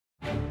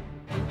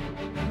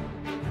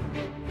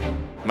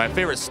My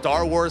favorite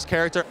Star Wars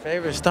character?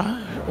 Favorite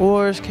Star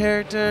Wars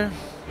character?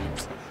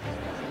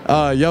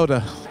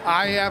 Yoda.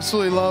 I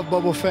absolutely love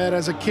Boba Fett.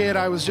 As a kid,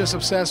 I was just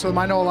obsessed with him.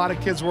 I know a lot of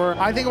kids were.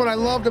 I think what I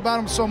loved about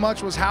him so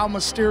much was how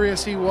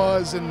mysterious he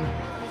was and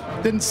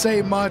didn't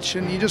say much,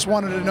 and you just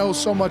wanted to know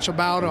so much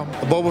about him.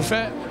 Boba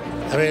Fett,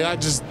 I mean,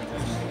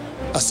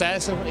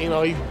 assassin, you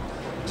know, he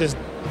just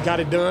got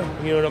it done,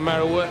 you know, no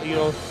matter what, you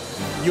know,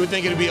 you would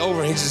think it'd be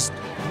over. He just,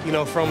 you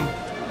know, from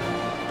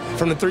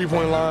the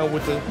three-point line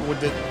with the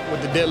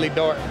deadly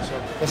dart. So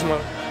that's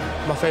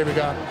my favorite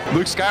guy.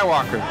 Luke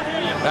Skywalker.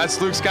 That's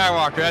Luke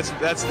Skywalker.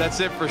 That's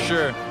it for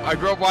sure. I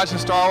grew up watching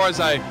Star Wars.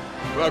 A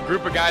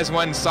group of guys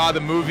went and saw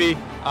the movie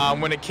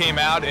when it came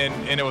out,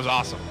 and it was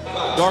awesome.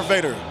 Darth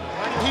Vader.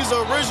 He's the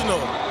original.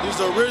 He's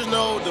the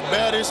original, the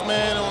baddest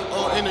man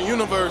in the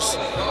universe.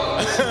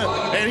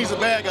 And he's a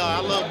bad guy. I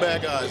love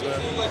bad guys,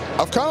 man.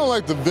 I've kind of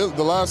liked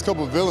the last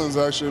couple of villains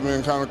actually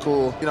been kind of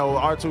cool. You know,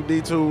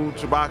 R2-D2,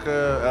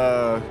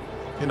 Chewbacca,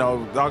 you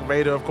know, Darth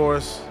Vader, of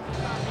course.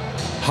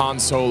 Han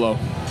Solo.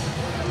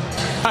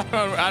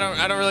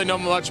 I don't really know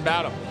much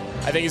about him.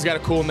 I think he's got a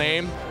cool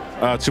name.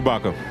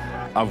 Chewbacca.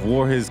 I've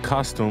wore his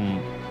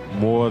costume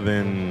more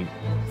than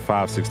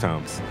 5-6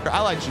 times.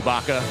 I like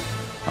Chewbacca.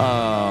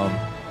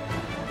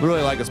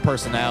 Really like his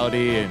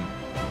personality, and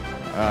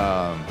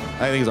I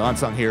think he's an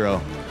unsung hero.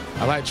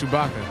 I like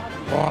Chewbacca.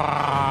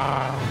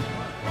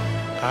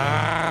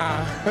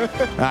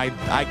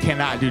 I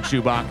cannot do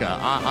Chewbacca.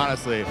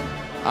 Honestly,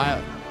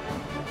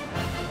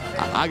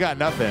 I got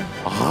nothing.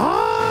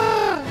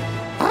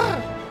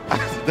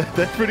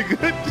 That's pretty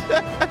good.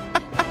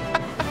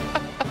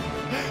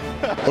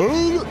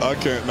 I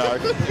can't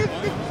knock.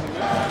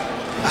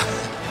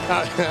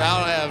 I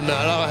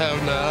don't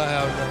have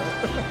none.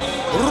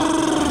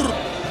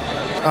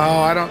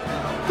 Oh, I don't.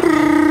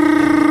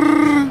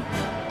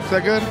 Is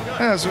that good?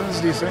 Yeah,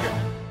 that's decent.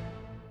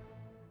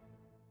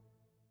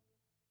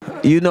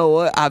 You know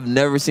what? I've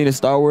never seen a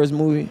Star Wars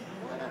movie.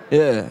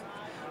 Yeah.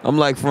 I'm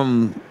like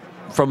from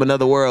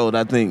another world,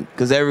 I think,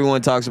 because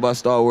everyone talks about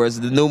Star Wars.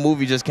 The new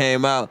movie just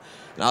came out,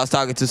 and I was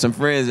talking to some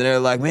friends, and they were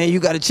like, man, you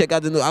got to check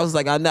out the new. I was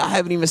like, I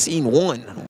haven't even seen one.